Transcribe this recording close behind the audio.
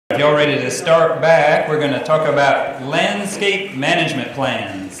If y'all ready to start back, we're going to talk about landscape management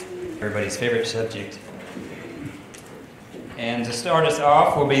plans, everybody's favorite subject. And to start us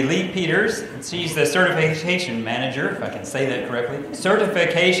off will be Leigh Peters. She's the certification manager, if I can say that correctly,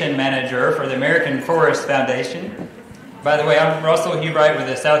 certification manager for the American Forest Foundation. By the way, I'm Russell Hughett with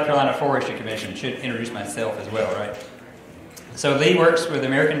the South Carolina Forestry Commission. Should introduce myself as well, right? So Leigh works with the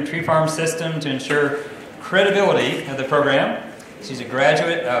American Tree Farm System to ensure credibility of the program. She's a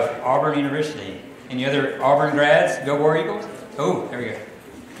graduate of Auburn University. Any other Auburn grads? Go War Eagles? Oh, there we go.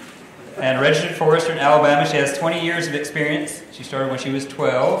 And a registered forester in Alabama. She has 20 years of experience. She started when she was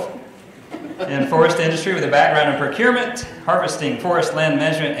 12 in forest industry with a background in procurement, harvesting, forest land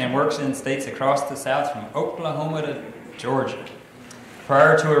management, and works in states across the South from Oklahoma to Georgia.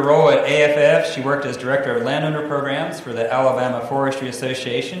 Prior to her role at AFF, she worked as director of landowner programs for the Alabama Forestry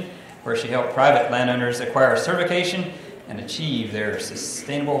Association, where she helped private landowners acquire certification and achieve their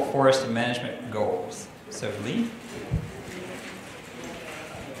sustainable forest management goals. So, Leigh?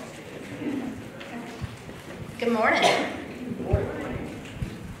 Good morning.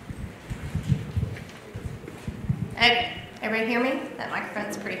 Okay, everybody hear me? That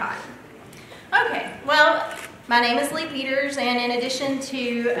microphone's pretty hot. Okay, well, my name is Leigh Peters, and in addition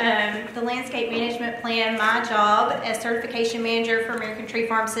to the landscape management plan, my job as certification manager for American Tree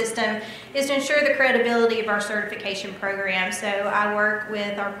Farm System is to ensure the credibility of our certification program. So I work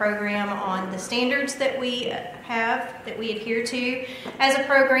with our program on the standards that we have, that we adhere to as a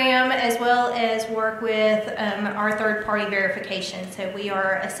program, as well as work with our third-party verification. So we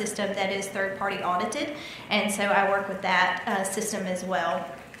are a system that is third-party audited, and so I work with that system as well.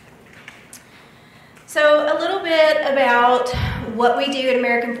 So a little bit about what we do at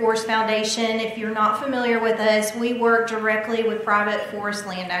American Forest Foundation. If you're not familiar with us, we work directly with private forest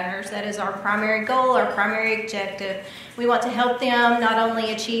landowners. That is our primary goal, our primary objective. We want to help them not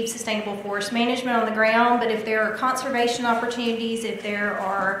only achieve sustainable forest management on the ground, but if there are conservation opportunities, if there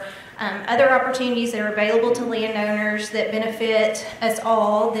are other opportunities that are available to landowners that benefit us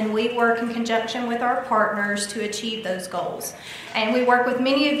all, then we work in conjunction with our partners to achieve those goals. And we work with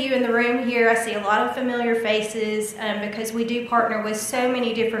many of you in the room here. I see a lot of familiar faces because we do partner with so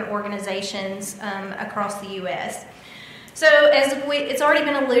many different organizations across the U.S. So as it's already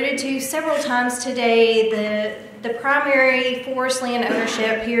been alluded to several times today, the primary forest land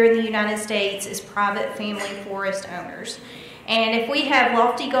ownership here in the United States is private family forest owners. And if we have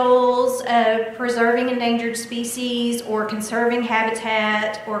lofty goals of preserving endangered species or conserving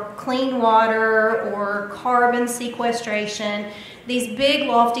habitat or clean water or carbon sequestration, these big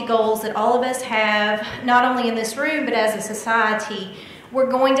lofty goals that all of us have, not only in this room but as a society, we're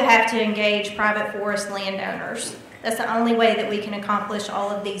going to have to engage private forest landowners. That's the only way that we can accomplish all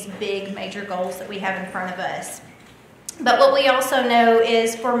of these big major goals that we have in front of us. But what we also know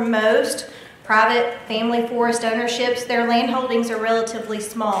is for most private family forest ownerships, their land holdings are relatively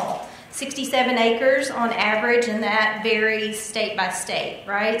small. 67 acres on average, and that varies state by state,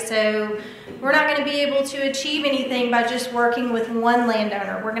 right? So we're not going to be able to achieve anything by just working with one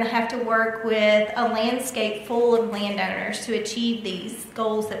landowner. We're going to have to work with a landscape full of landowners to achieve these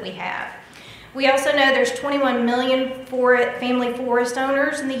goals that we have. We also know there's 21 million family forest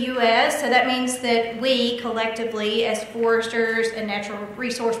owners in the U.S., so that means that we collectively as foresters and natural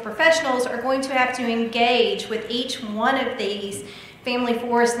resource professionals are going to have to engage with each one of these family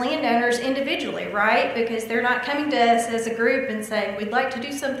forest landowners individually, right? Because they're not coming to us as a group and saying, we'd like to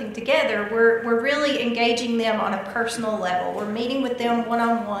do something together. We're really engaging them on a personal level. We're meeting with them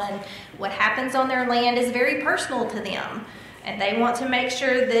one-on-one. What happens on their land is very personal to them. And they want to make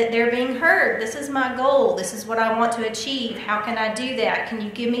sure that they're being heard. This is my goal. This is what I want to achieve. How can I do that? Can you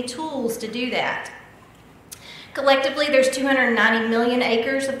give me tools to do that? Collectively, there's 290 million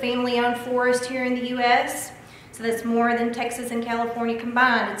acres of family-owned forest here in the U.S. So that's more than Texas and California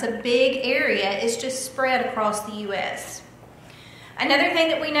combined. It's a big area. It's just spread across the U.S. Another thing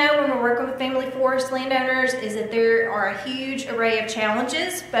that we know when we're working with family forest landowners is that there are a huge array of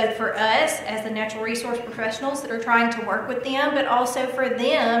challenges, both for us as the natural resource professionals that are trying to work with them, but also for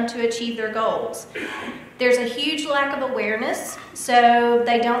them to achieve their goals. There's a huge lack of awareness, so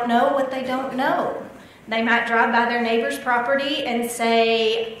they don't know what they don't know. They might drive by their neighbor's property and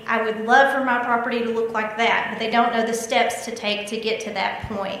say, I would love for my property to look like that, but they don't know the steps to take to get to that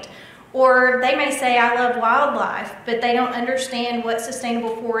point. Or they may say, I love wildlife, but they don't understand what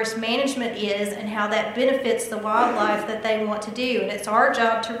sustainable forest management is and how that benefits the wildlife that they want to do. And it's our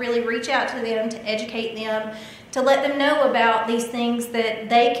job to really reach out to them, to educate them, to let them know about these things that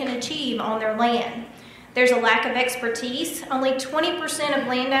they can achieve on their land. There's a lack of expertise. Only 20% of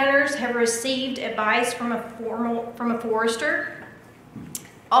landowners have received advice from a forester.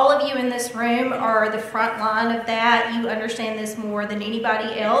 All of you in this room are the front line of that. You understand this more than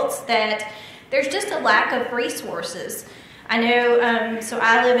anybody else, that there's just a lack of resources. I know, so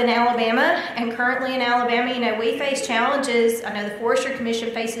I live in Alabama, and currently in Alabama, you know, we face challenges. I know the Forestry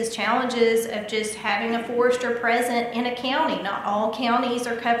Commission faces challenges of just having a forester present in a county. Not all counties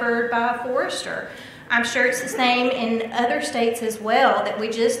are covered by a forester. I'm sure it's the same in other states as well, that we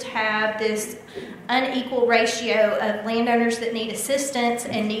just have this unequal ratio of landowners that need assistance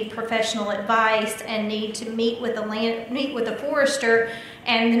and need professional advice and need to meet with a forester,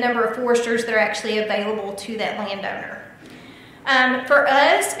 and the number of foresters that are actually available to that landowner. For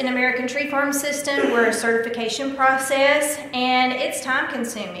us, in American Tree Farm System, we're a certification process, and it's time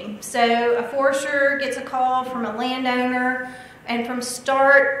consuming. So a forester gets a call from a landowner, and from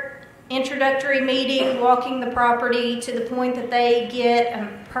start, introductory meeting, walking the property, to the point that they get a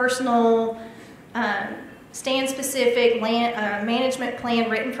personal stand-specific management plan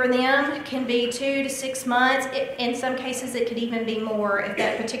written for them, can be 2 to 6 months. In some cases, it could even be more if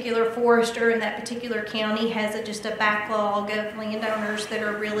that particular forester in that particular county has just a backlog of landowners that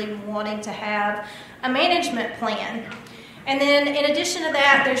are really wanting to have a management plan. And then in addition to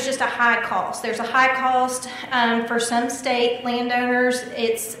that, there's just a high cost. There's a high cost for some state landowners.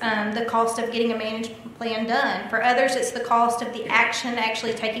 It's the cost of getting a management plan done. For others, it's the cost of the action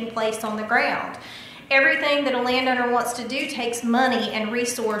actually taking place on the ground. Everything that a landowner wants to do takes money and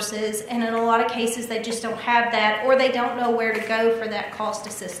resources, and in a lot of cases they just don't have that, or they don't know where to go for that cost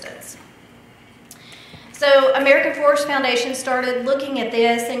assistance. So American Forest Foundation started looking at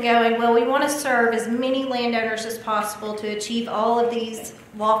this and going, well, we want to serve as many landowners as possible to achieve all of these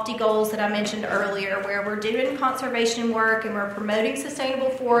lofty goals that I mentioned earlier, where we're doing conservation work and we're promoting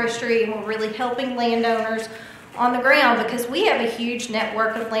sustainable forestry, and we're really helping landowners on the ground, because we have a huge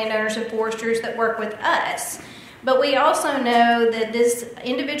network of landowners and foresters that work with us. But we also know that this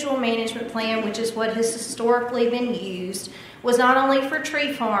individual management plan, which is what has historically been used, was not only for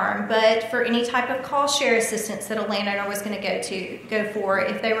tree farm, but for any type of cost share assistance that a landowner was going to go for,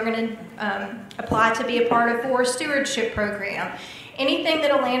 if they were going to apply to be a part of forest stewardship program. Anything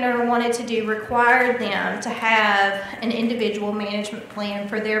that a landowner wanted to do required them to have an individual management plan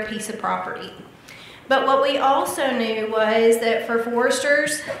for their piece of property. But what we also knew was that for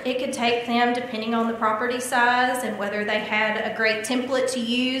foresters, it could take them, depending on the property size and whether they had a great template to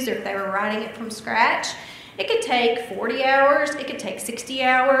use or if they were writing it from scratch, it could take 40 hours, it could take 60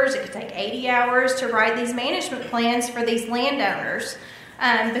 hours, it could take 80 hours to write these management plans for these landowners,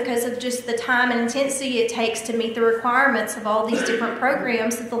 because of just the time and intensity it takes to meet the requirements of all these different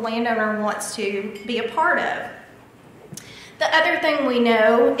programs that the landowner wants to be a part of. The other thing we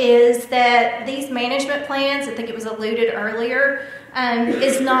know is that these management plans, I think it was alluded earlier,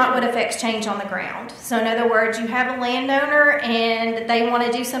 is not what affects change on the ground. So in other words, you have a landowner and they want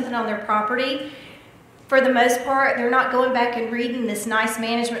to do something on their property. For the most part, they're not going back and reading this nice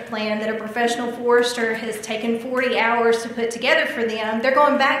management plan that a professional forester has taken 40 hours to put together for them. They're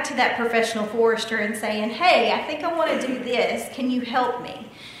going back to that professional forester and saying, hey, I think I want to do this. Can you help me?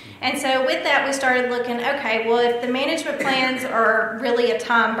 And so with that, we started looking, okay, well, if the management plans are really a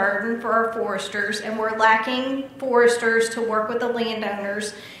time burden for our foresters, and we're lacking foresters to work with the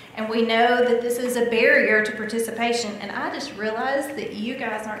landowners, and we know that this is a barrier to participation, and I just realized that you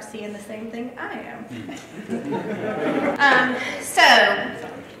guys aren't seeing the same thing I am.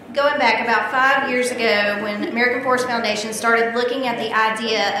 So going back about 5 years ago, when American Forest Foundation started looking at the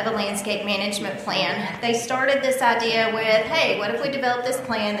idea of a landscape management plan, they started this idea with, hey, what if we develop this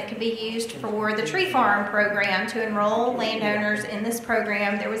plan that could be used for the tree farm program to enroll landowners in this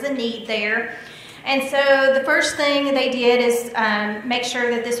program? There was a need there. And so the first thing they did is make sure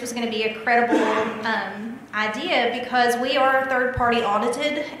that this was going to be a credible idea, because we are third-party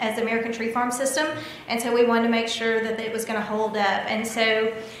audited as the American Tree Farm System, and so we wanted to make sure that it was going to hold up. And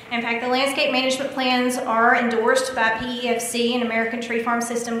so, in fact, the landscape management plans are endorsed by PEFC and American Tree Farm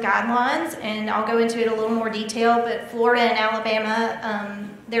System guidelines, and I'll go into it a little more detail, but Florida and Alabama,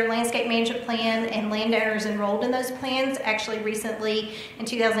 their landscape management plan and landowners enrolled in those plans actually recently in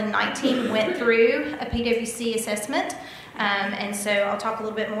 2019 went through a PwC assessment, and so I'll talk a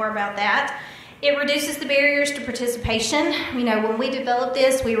little bit more about that. It reduces the barriers to participation. You know, when we developed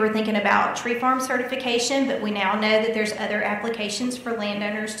this, we were thinking about tree farm certification, but we now know that there's other applications for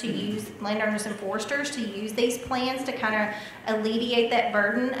landowners to use, landowners and foresters to use these plans to kind of alleviate that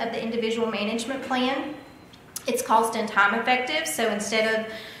burden of the individual management plan. It's cost and time effective, so instead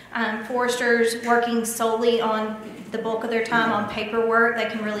of Foresters working solely on the bulk of their time on paperwork, they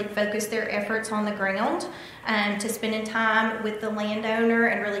can really focus their efforts on the ground, to spending time with the landowner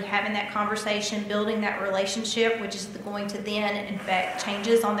and really having that conversation, building that relationship, which is going to then affect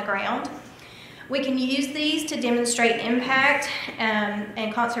changes on the ground. We can use these to demonstrate impact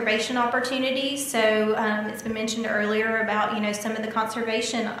and conservation opportunities. So it's been mentioned earlier about some of the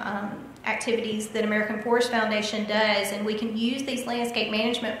conservation activities that American Forest Foundation does, and we can use these landscape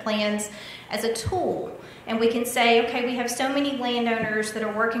management plans as a tool. And we can say, okay, we have so many landowners that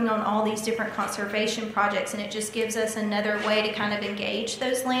are working on all these different conservation projects, and it just gives us another way to kind of engage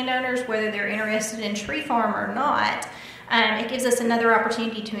those landowners, whether they're interested in tree farm or not. It gives us another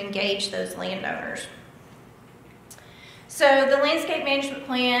opportunity to engage those landowners. So the landscape management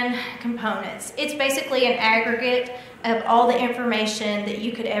plan components, it's basically an aggregate of all the information that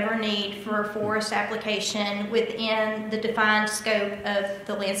you could ever need for a forest application within the defined scope of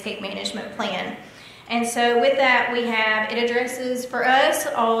the landscape management plan. And so with that, it addresses for us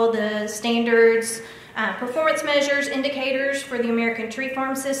all the standards, performance measures, indicators for the American tree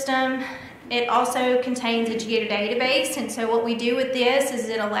farm system. It also contains a geodatabase, and so what we do with this is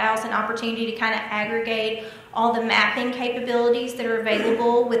it allows an opportunity to kind of aggregate all the mapping capabilities that are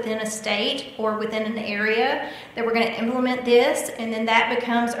available within a state or within an area that we're going to implement this, and then that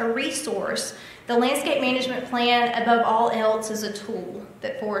becomes a resource. The landscape management plan, above all else, is a tool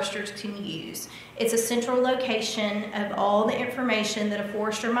that foresters can use. It's a central location of all the information that a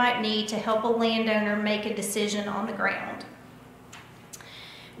forester might need to help a landowner make a decision on the ground.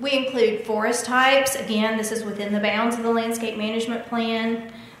 We include forest types. Again, this is within the bounds of the landscape management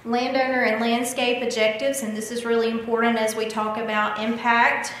plan. Landowner and landscape objectives, and this is really important as we talk about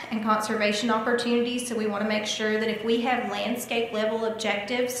impact and conservation opportunities. So we want to make sure that if we have landscape level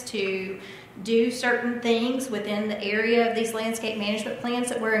objectives to do certain things within the area of these landscape management plans,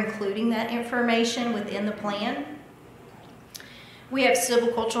 that we're including that information within the plan. We have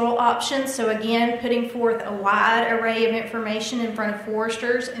silvicultural options, so again, putting forth a wide array of information in front of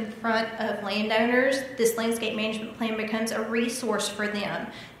foresters, in front of landowners. This landscape management plan becomes a resource for them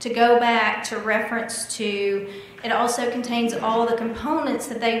to go back to reference to. It also contains all the components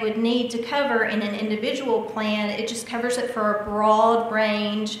that they would need to cover in an individual plan. It just covers it for a broad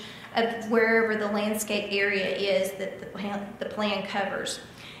range of wherever the landscape area is that the plan covers.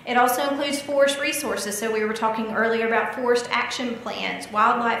 It also includes forest resources. So we were talking earlier about forest action plans,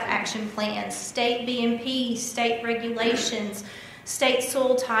 wildlife action plans, state BMPs, state regulations, state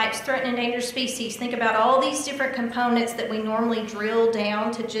soil types, threatened and endangered species. Think about all these different components that we normally drill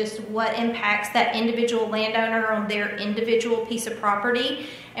down to just what impacts that individual landowner on their individual piece of property.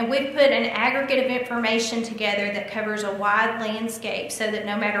 And we've put an aggregate of information together that covers a wide landscape so that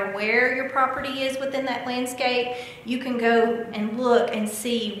no matter where your property is within that landscape, you can go and look and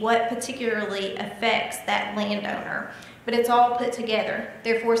see what particularly affects that landowner. But it's all put together,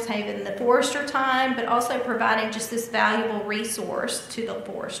 therefore saving the forester time, but also providing just this valuable resource to the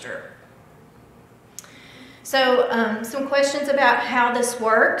forester. So some questions about how this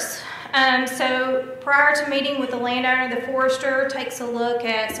works. So prior to meeting with the landowner, the forester takes a look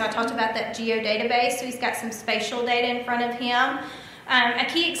at, so I talked about that geodatabase, so he's got some spatial data in front of him. A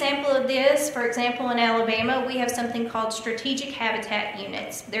key example of this, for example, in Alabama, we have something called strategic habitat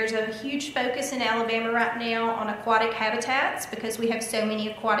units. There's a huge focus in Alabama right now on aquatic habitats because we have so many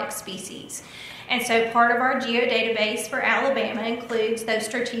aquatic species. And so part of our geodatabase for Alabama includes those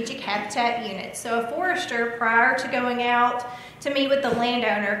strategic habitat units. So a forester, prior to going out to meet with the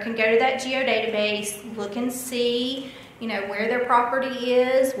landowner, can go to that geodatabase, look and see where their property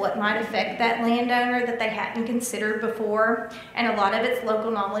is, what might affect that landowner that they hadn't considered before. And a lot of it's local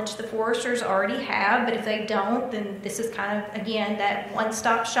knowledge the foresters already have, but if they don't, then this is kind of, again, that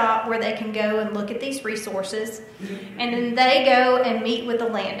one-stop shop where they can go and look at these resources. And then they go and meet with the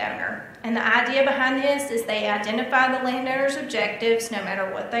landowner. And the idea behind this is they identify the landowner's objectives, no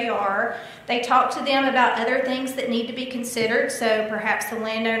matter what they are. They talk to them about other things that need to be considered. So perhaps the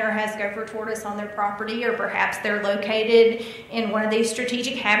landowner has gopher tortoise on their property, or perhaps they're located in one of these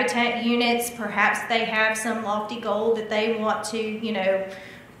strategic habitat units. Perhaps they have some lofty goal that they want to,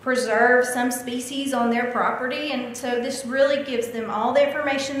 preserve some species on their property. And so this really gives them all the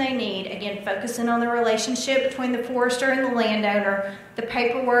information they need. Again, focusing on the relationship between the forester and the landowner. The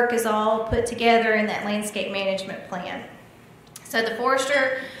paperwork is all put together in that landscape management plan. So the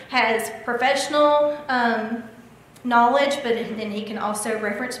forester has professional knowledge, but then he can also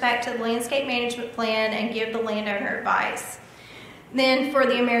reference back to the landscape management plan and give the landowner advice. Then for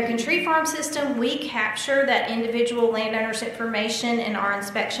the American Tree Farm system, we capture that individual landowner's information in our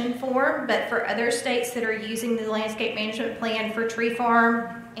inspection form, but for other states that are using the landscape management plan for tree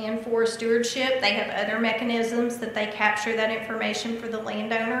farm and for stewardship, they have other mechanisms that they capture that information for the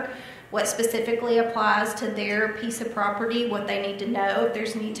landowner, what specifically applies to their piece of property, what they need to know, if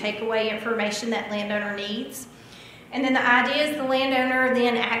there's any takeaway information that landowner needs. And then the idea is the landowner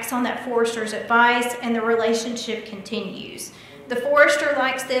then acts on that forester's advice and the relationship continues. The forester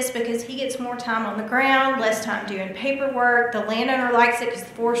likes this because he gets more time on the ground, less time doing paperwork. The landowner likes it because the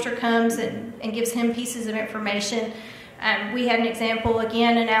forester comes and gives him pieces of information. We had an example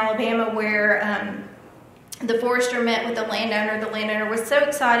again in Alabama where the forester met with the landowner. The landowner was so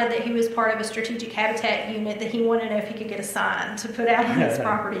excited that he was part of a strategic habitat unit that he wanted to know if he could get a sign to put out on his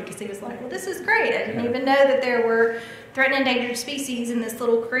property, because he was like, well, this is great. I didn't even know that there were threatened and endangered species in this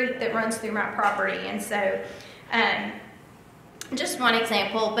little creek that runs through my property. And so just one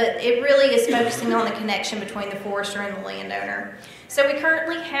example, but it really is focusing on the connection between the forester and the landowner. So we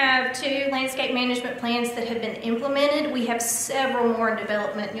currently have 2 landscape management plans that have been implemented. We have several more in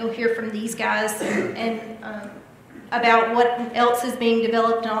development. You'll hear from these guys and about what else is being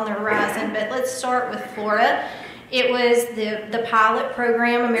developed on the horizon, but let's start with Florida. It was the pilot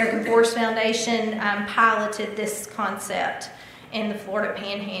program. American Forest Foundation piloted this concept in the Florida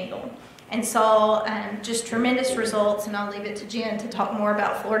Panhandle and saw just tremendous results, and I'll leave it to Jen to talk more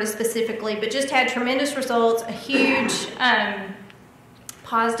about Florida specifically, but just had tremendous results, a huge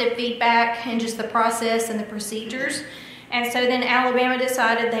positive feedback in just the process and the procedures. And so then Alabama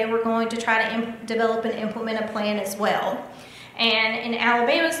decided they were going to try to develop and implement a plan as well. And in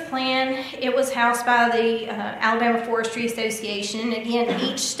Alabama's plan, it was housed by the Alabama Forestry Association. Again,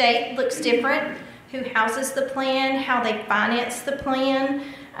 each state looks different, who houses the plan, how they finance the plan.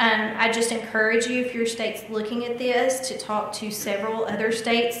 I just encourage you, if your state's looking at this, to talk to several other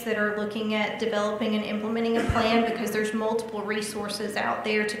states that are looking at developing and implementing a plan, because there's multiple resources out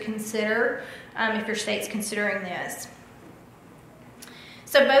there to consider if your state's considering this.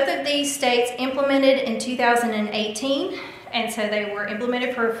 So both of these states implemented in 2018, and so they were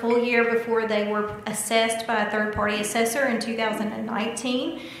implemented for a full year before they were assessed by a third-party assessor in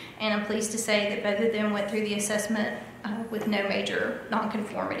 2019. And I'm pleased to say that both of them went through the assessment with no major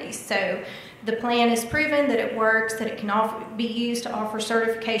nonconformities. So the plan is proven that it works, that it can be used to offer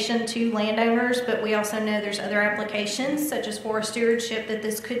certification to landowners, but we also know there's other applications, such as forest stewardship, that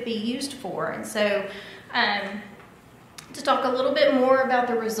this could be used for. And so to talk a little bit more about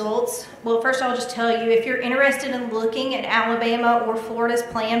the results, well, first I'll just tell you, if you're interested in looking at Alabama or Florida's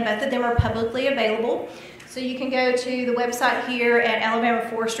plan, both of them are publicly available. So you can go to the website here at Alabama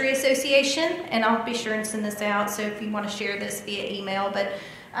Forestry Association, and I'll be sure and send this out, so if you want to share this via email. But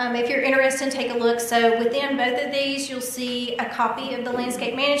if you're interested, take a look. So within both of these, you'll see a copy of the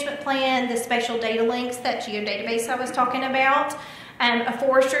landscape management plan, the spatial data links, that geodatabase I was talking about, a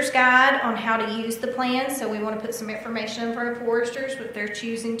forester's guide on how to use the plan. So we want to put some information in front of foresters if they're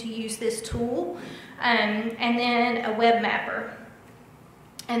choosing to use this tool, and then a web mapper.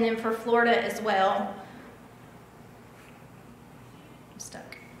 And then for Florida as well,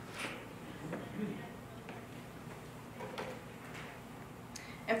 stuck.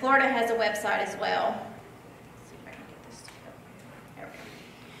 And Florida has a website as well. Let's see if I can get this to go. There we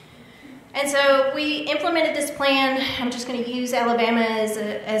go. And so we implemented this plan. I'm just going to use Alabama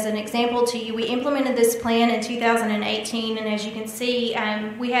as an example to you. We implemented this plan in 2018, and as you can see,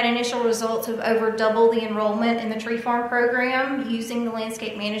 we had initial results of over double the enrollment in the tree farm program using the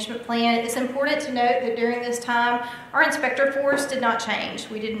landscape management plan. It's important to note that during this time, our inspector force did not change.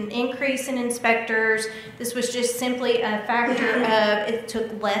 We didn't increase in inspectors. This was just simply a factor of it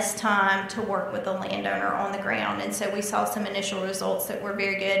took less time to work with the landowner on the ground, and so we saw some initial results that were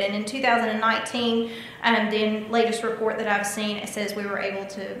very good. And in 2019, the latest report that I've seen, it says we were able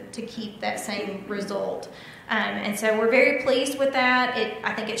to keep that same result. And so we're very pleased with that.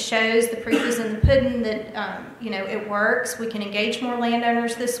 I think it shows, the proof is in the pudding, that it works. We can engage more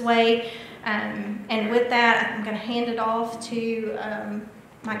landowners this way. And with that, I'm going to hand it off to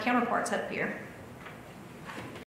my counterparts up here.